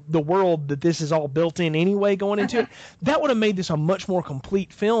accept the world that this is all built in anyway going into it. That would have made this a much more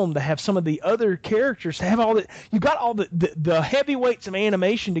complete film to have some of the other characters, to have all the, you got all the heavyweights of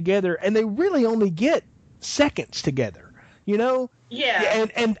animation together, and they really only get seconds together, you know? Yeah.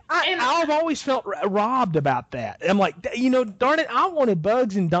 And I've always felt robbed about that. I'm like, you know, darn it, I wanted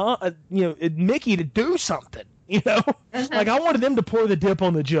Bugs and Mickey to do something. You know, like I wanted them to pour the dip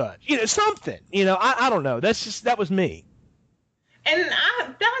on the judge. You know, something. You know, I don't know. That was me. And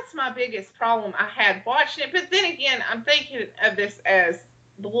that's my biggest problem I had watching it. But then again, I'm thinking of this as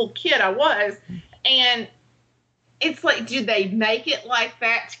the little kid I was, and it's like, do they make it like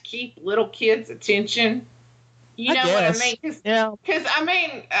that to keep little kids' attention? You know what I mean? Because I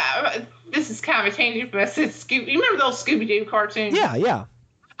mean, this is kind of a tangent, but I said you remember those Scooby-Doo cartoons? Yeah.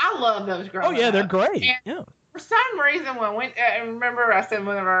 I love those growing up. Oh yeah, they're great. And yeah. For some reason, when I went, remember I said in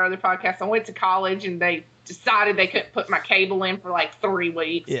one of our other podcasts, I went to college and they decided they couldn't put my cable in for like 3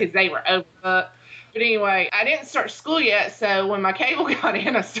 weeks because they were overbooked. But anyway, I didn't start school yet, so when my cable got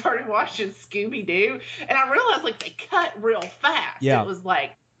in, I started watching Scooby-Doo, and I realized like they cut real fast. Yeah. It was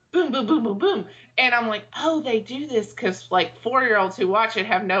like boom, boom, boom, boom, boom. And I'm like, oh, they do this because, like, 4-year-olds who watch it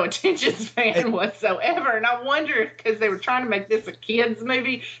have no attention span whatsoever. And I wonder if because they were trying to make this a kid's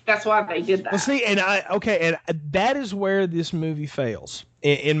movie, that's why they did that. Well, see, and that is where this movie fails,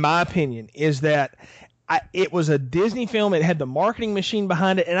 in my opinion, is that it was a Disney film. It had the marketing machine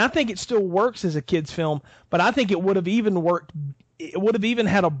behind it, and I think it still works as a kid's film, but I think it would have even worked. It would have even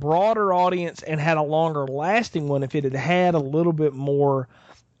had a broader audience and had a longer lasting one if it had had a little bit more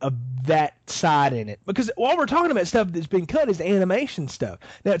of that side in it, because while we're talking about stuff that's been cut is animation stuff.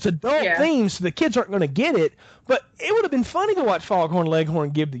 Now it's adult themes, so the kids aren't going to get it, but it would have been funny to watch Foghorn Leghorn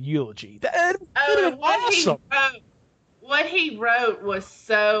give the eulogy. That would have been awesome. What he wrote was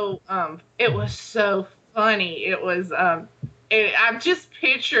so it was so funny. It was I'm just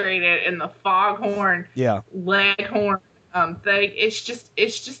picturing it in the Foghorn Leghorn thing. It's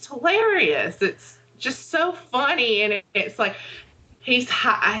just hilarious. It's just so funny, and it's like he's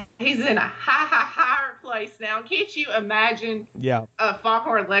in a higher place now. Can't you imagine a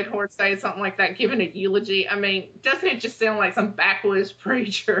Foghorn Leghorn saying something like that, giving a eulogy? I mean, doesn't it just sound like some backwoods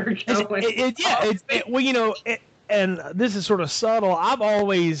preacher going? Well, you know, and this is sort of subtle. I've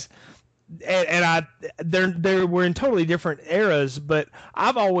always, they were in totally different eras, but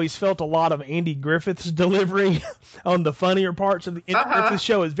I've always felt a lot of Andy Griffith's delivery on the funnier parts of the Griffith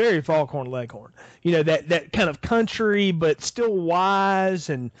show is very Foghorn Leghorn. You know, that kind of country, but still wise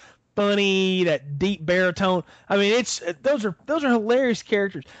and funny, that deep baritone. I mean, those are hilarious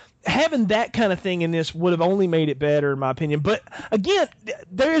characters. Having that kind of thing in this would have only made it better, in my opinion. But again,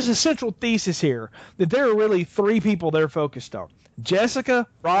 there is a central thesis here that there are really 3 people they're focused on: Jessica,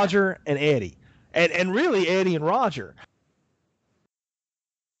 Roger, and Eddie. And really Eddie and Roger.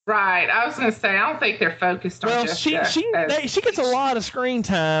 Right. I was going to say, I don't think they're focused on Jessica. She gets a lot of screen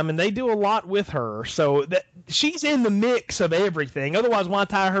time, and they do a lot with her. So that she's in the mix of everything. Otherwise, why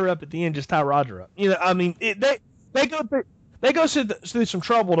tie her up at the end? Just tie Roger up. You know, I mean, they go through some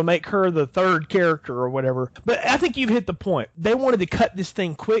trouble to make her the 3rd character or whatever. But I think you've hit the point. They wanted to cut this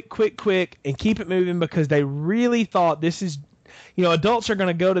thing quick, and keep it moving because they really thought this is, you know, adults are going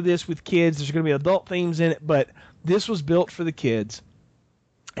to go to this with kids. There's going to be adult themes in it, but this was built for the kids.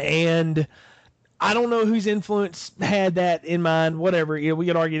 And I don't know whose influence had that in mind, whatever. You know, we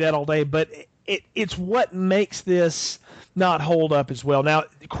could argue that all day, but it's what makes this not hold up as well. Now,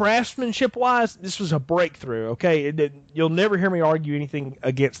 craftsmanship-wise, this was a breakthrough, okay? You'll never hear me argue anything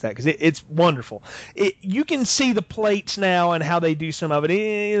against that because it's wonderful. You can see the plates now and how they do some of it.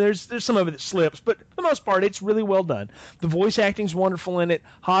 There's some of it that slips, but for the most part, it's really well done. The voice acting's wonderful in it.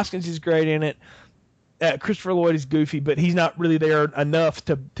 Hoskins is great in it. Christopher Lloyd is goofy, but he's not really there enough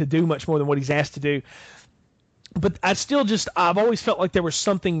to do much more than what he's asked to do. But I've always felt like there was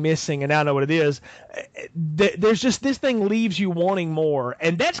something missing, and now I know what it is. There's just, this thing leaves you wanting more,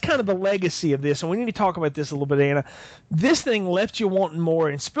 and that's kind of the legacy of this, and we need to talk about this a little bit, Anna. This thing left you wanting more,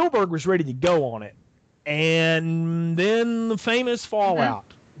 and Spielberg was ready to go on it. And then the famous fallout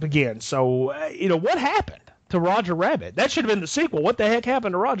begins. So, what happened to Roger Rabbit? That should have been the sequel. What the heck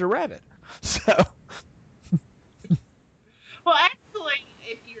happened to Roger Rabbit? So, well, actually,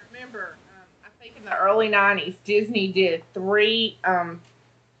 if you remember, I think in the early 90s, Disney did three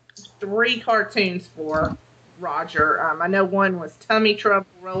cartoons for Roger. I know one was Tummy Trouble,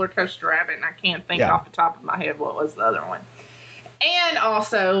 Roller Coaster Rabbit, and I can't think off the top of my head what was the other one. And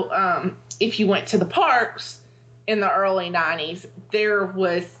also, if you went to the parks in the early 90s, there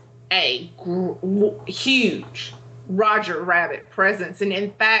was a huge Roger Rabbit presence. And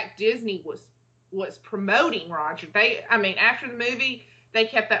in fact, Disney was promoting Roger. After the movie, they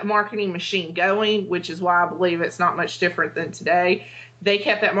kept that marketing machine going, which is why I believe it's not much different than today. They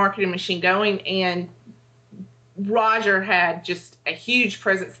kept that marketing machine going, and Roger had just a huge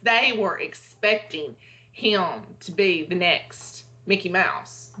presence. They were expecting him to be the next Mickey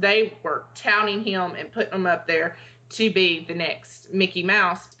Mouse. They were touting him and putting him up there to be the next Mickey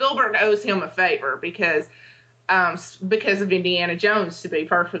Mouse. Spielberg owes him a favor because of Indiana Jones, to be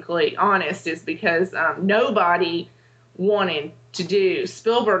perfectly honest, is because nobody wanted to do.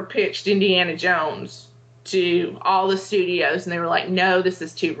 Spielberg pitched Indiana Jones to all the studios, and they were like, no, this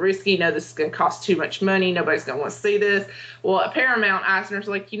is too risky. No, this is going to cost too much money. Nobody's going to want to see this. Well, at Paramount, Eisner's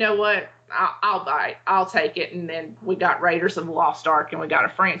like, you know what? I'll buy it. I'll take it. And then we got Raiders of the Lost Ark, and we got a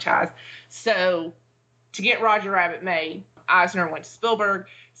franchise. So to get Roger Rabbit made, Eisner went to Spielberg.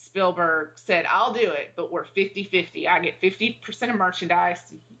 Spielberg said, I'll do it, but we're 50-50. I get 50% of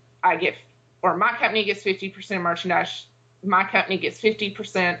merchandise. My company gets 50% of merchandise. My company gets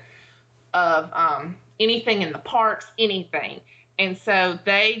 50% of anything in the parks, anything. And so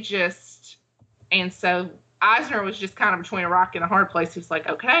Eisner was just kind of between a rock and a hard place. He was like,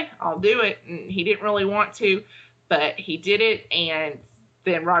 okay, I'll do it. And he didn't really want to, but he did it. And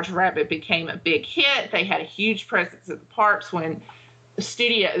then Roger Rabbit became a big hit. They had a huge presence at the parks when the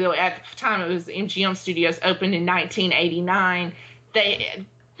studio, at the time it was MGM Studios, opened in 1989. They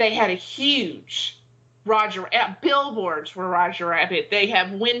had a huge billboards for Roger Rabbit. They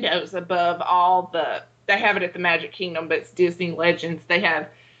have windows above they have it at the Magic Kingdom, but it's Disney Legends. They have,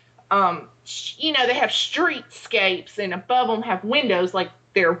 they have streetscapes, and above them have windows like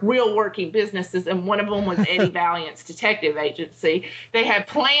they're real working businesses. And one of them was Eddie Valiant's detective agency. They had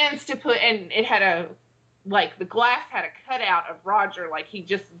plans to put, and it had the glass had a cutout of Roger, like he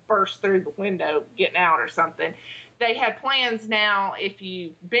just burst through the window getting out or something. They had plans now, if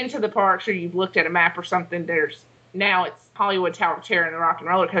you've been to the parks or you've looked at a map or something, now it's Hollywood Tower of Terror and the Rock and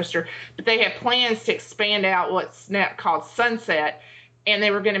Roller Coaster, but they had plans to expand out what's now called Sunset, and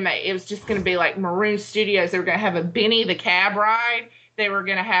they were going to it was just going to be like Maroon Studios. They were going to have a Benny the Cab ride. They were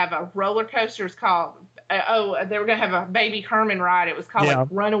going to have a roller coaster. It's called, they were going to have a Baby Herman ride. It was called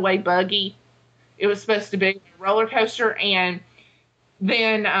Runaway Buggy. It was supposed to be a roller coaster, and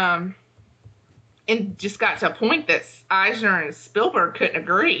then it just got to a point that Eisner and Spielberg couldn't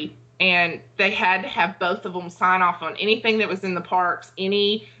agree, and they had to have both of them sign off on anything that was in the parks,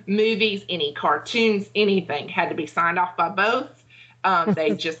 any movies, any cartoons, anything had to be signed off by both.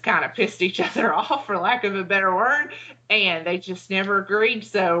 They just kind of pissed each other off, for lack of a better word, and they just never agreed.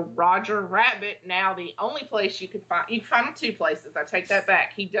 So Roger Rabbit, now the only place you can find him two places. I take that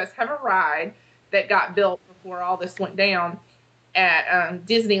back. He does have a ride that got built before all this went down at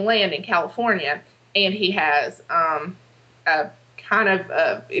Disneyland in California, and he has a kind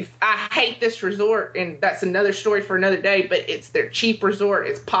of if I hate this resort, and that's another story for another day, but it's their cheap resort.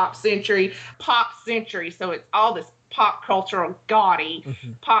 It's Pop Century, so it's all this pop cultural gaudy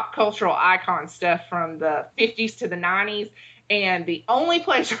pop cultural icon stuff from the 50s to the 90s, and the only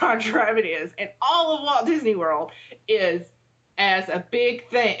place Roger Rabbit is in all of Walt Disney World is as a big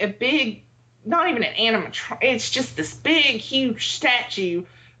thing, not even an animatronic, it's just this big huge statue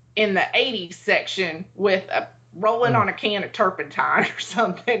in the 80s section with a rolling on a can of turpentine or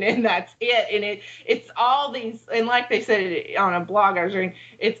something, and that's it. And it's all these, and like they said on a blog I was reading,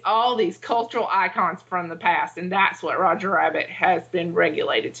 it's all these cultural icons from the past, and that's what Roger Rabbit has been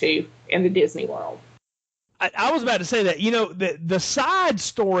regulated to in the Disney World. I was about to say that, the side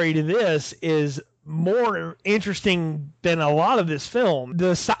story to this is more interesting than a lot of this film.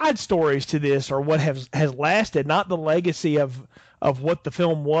 The side stories to this are what has lasted, not the legacy of what the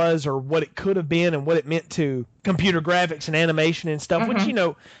film was or what it could have been and what it meant to computer graphics and animation and stuff, which,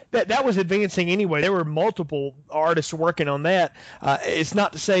 that was advancing anyway. There were multiple artists working on that. It's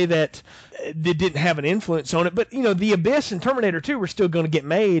not to say that that didn't have an influence on it. But, you know, The Abyss and Terminator 2 were still going to get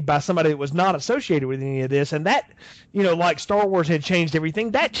made by somebody that was not associated with any of this. And that, you know, like Star Wars had changed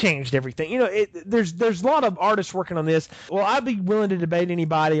everything, that changed everything. You know, there's a lot of artists working on this. Well, I'd be willing to debate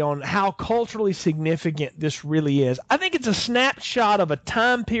anybody on how culturally significant this really is. I think it's a snapshot of a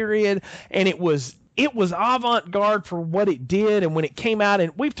time period, and it was avant-garde for what it did. And when it came out,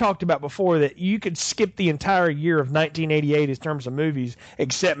 and we've talked about before that you could skip the entire year of 1988 in terms of movies,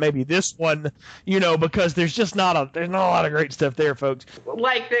 except maybe this one, you know, because there's not a lot of great stuff there, folks.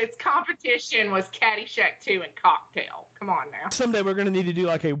 Like, its competition was Caddyshack 2 and Cocktail. Come on now. Someday we're going to need to do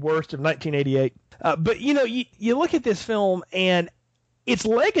like a worst of 1988. But, you know, you look at this film, and its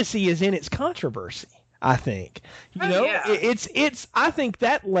legacy is in its controversy, I think. You know, yeah. It's I think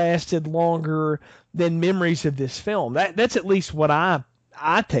that lasted longer than memories of this film. That's at least what I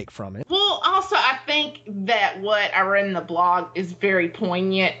take from it. Well, also, I think that what I read in the blog is very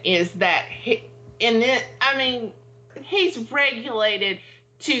poignant is that he's regulated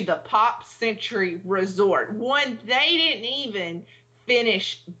to the Pop Century Resort, one they didn't even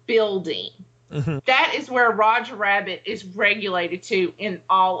finish building. Mm-hmm. That is where Roger Rabbit is regulated to in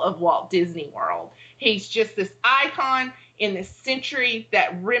all of Walt Disney World. He's just this icon in this century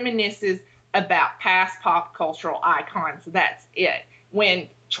that reminisces about past pop cultural icons. That's it. When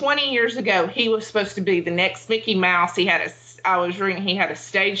 20 years ago, he was supposed to be the next Mickey Mouse. I was reading he had a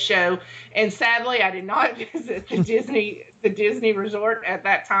stage show, and sadly, I did not visit the Disney Resort at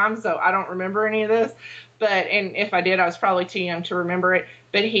that time, so I don't remember any of this. And if I did, I was probably too young to remember it.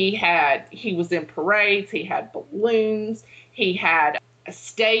 But he was in parades, he had balloons, he had a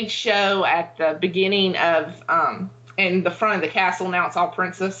stage show at the beginning of in the front of the castle. Now it's all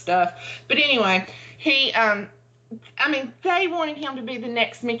princess stuff. But anyway, they wanted him to be the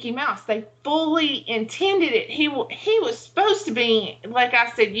next Mickey Mouse. They fully intended it. He was supposed to be, like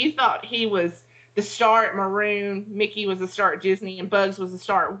I said, you thought he was the star at Maroon, Mickey was the star at Disney, and Bugs was the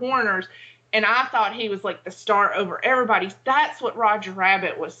star at Warner's. And I thought he was like the star over everybody. That's what Roger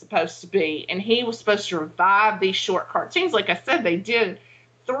Rabbit was supposed to be. And he was supposed to revive these short cartoons. Like I said, they did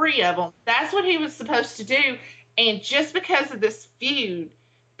 3 of them. That's what he was supposed to do. And just because of this feud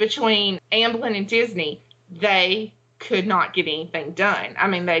between Amblin and Disney, they could not get anything done. I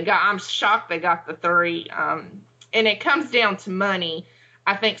mean, I'm shocked they got the 3. And it comes down to money.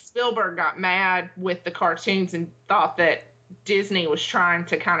 I think Spielberg got mad with the cartoons and thought that Disney was trying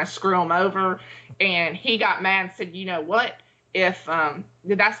to kind of screw him over, and he got mad and said, you know what, if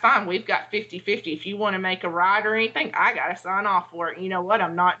that's fine, we've got 50-50. If you want to make a ride or anything, I got to sign off for it. You know what,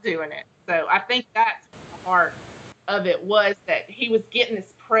 I'm not doing it. So I think that's the heart of it, was that he was getting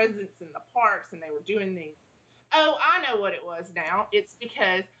this presence in the parks, and they were doing these. Oh, I know what it was now. It's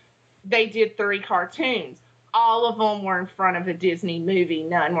because they did 3 cartoons. All of them were in front of a Disney movie.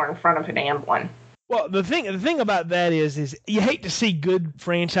 None were in front of an Amblin. Well, the thing about that is you hate to see good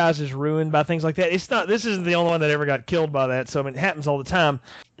franchises ruined by things like that. This isn't the only one that ever got killed by that. So I mean, it happens all the time.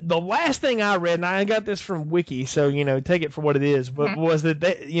 The last thing I read, and I got this from Wiki, so you know, take it for what it is, but was that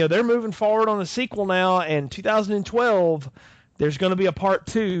they're moving forward on the sequel now, and 2012 there's going to be a part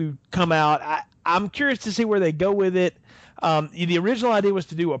 2 come out. I'm curious to see where they go with it. The original idea was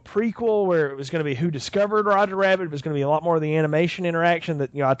to do a prequel where it was going to be who discovered Roger Rabbit. It was going to be a lot more of the animation interaction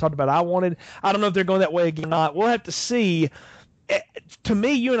that I talked about I wanted. I don't know if they're going that way again or not. We'll have to see. To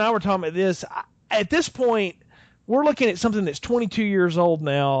me, you and I were talking about this. At this point, we're looking at something that's 22 years old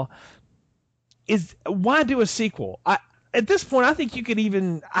now. Why do a sequel? At this point, I think you could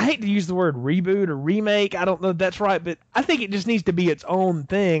even, I hate to use the word reboot or remake. I don't know if that's right, but I think it just needs to be its own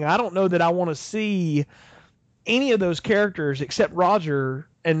thing. I don't know that I want to see any of those characters except Roger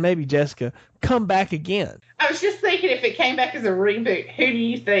and maybe Jessica come back again. I was just thinking, if it came back as a reboot, who do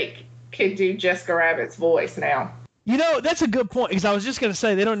you think could do Jessica Rabbit's voice now? You know, that's a good point, because I was just going to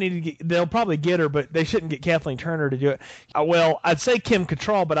say they'll probably get her, but they shouldn't get Kathleen Turner to do it. Well, I'd say Kim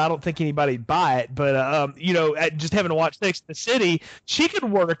Cattrall, but I don't think anybody'd buy it. But, just having to watch Sex and the City, she could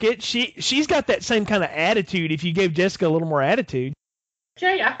work it. She's got that same kind of attitude if you gave Jessica a little more attitude.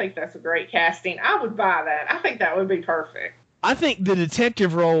 Jay, I think that's a great casting. I would buy that. I think that would be perfect. I think the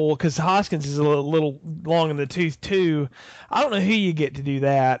detective role, because Hoskins is a little long in the tooth too. I don't know who you get to do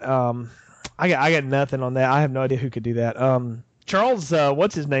that. I got nothing on that. I have no idea who could do that. Charles,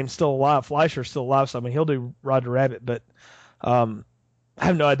 what's his name, still alive? Fleischer's still alive, so I mean he'll do Roger Rabbit, but I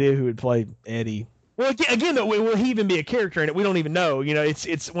have no idea who would play Eddie. Well, again, though, will he even be a character in it? We don't even know. You know,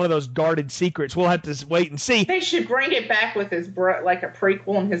 it's one of those guarded secrets. We'll have to wait and see. They should bring it back with his like a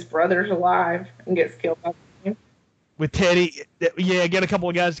prequel, and his brother's alive and gets killed by him. With Teddy, get a couple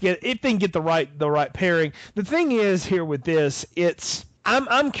of guys to get, if they can get the right pairing. The thing is here with this, it's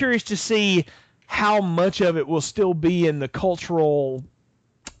I'm curious to see how much of it will still be in the cultural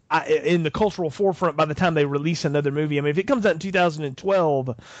forefront by the time they release another movie. I mean, if it comes out in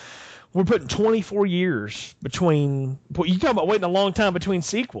 2012, we're putting 24 years between. You talk about waiting a long time between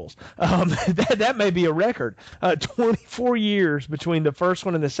sequels. That may be a record. 24 years between the first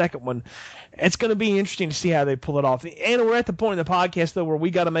one and the second one. It's going to be interesting to see how they pull it off. And we're at the point in the podcast though where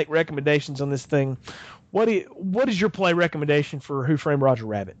we got to make recommendations on this thing. What is your play recommendation for Who Framed Roger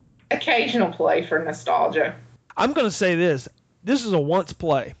Rabbit? Occasional play for nostalgia. I'm going to say this. This is a once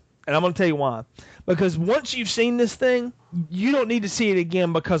play, and I'm going to tell you why. Because once you've seen this thing, you don't need to see it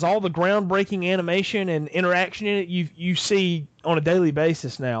again because all the groundbreaking animation and interaction in it you see on a daily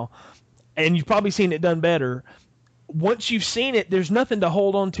basis now, and you've probably seen it done better. Once you've seen it, there's nothing to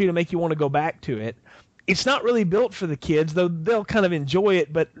hold on to make you want to go back to it. It's not really built for the kids, though they'll kind of enjoy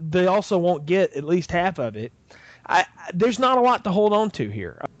it, but they also won't get at least half of it. There's not a lot to hold on to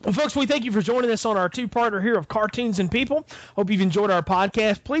here. Well, folks, we thank you for joining us on our two-parter here of Cartoons and People. Hope you've enjoyed our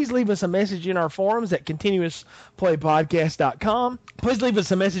podcast. Please leave us a message in our forums at continuousplaypodcast.com. Please leave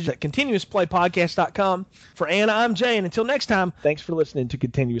us a message at continuousplaypodcast.com. For Anna, I'm Jay, and until next time, thanks for listening to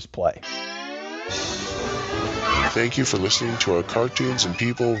Continuous Play. Thank you for listening to our Cartoons and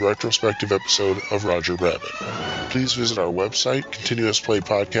People retrospective episode of Roger Rabbit. Please visit our website,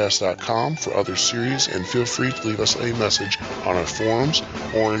 continuousplaypodcast.com, for other series, and feel free to leave us a message on our forums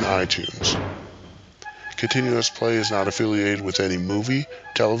or in iTunes. Continuous Play is not affiliated with any movie,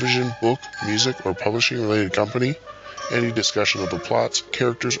 television, book, music, or publishing-related company. Any discussion of the plots,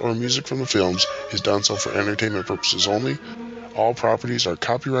 characters, or music from the films is done so for entertainment purposes only. All properties are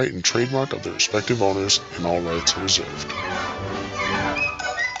copyright and trademark of their respective owners, and all rights are reserved.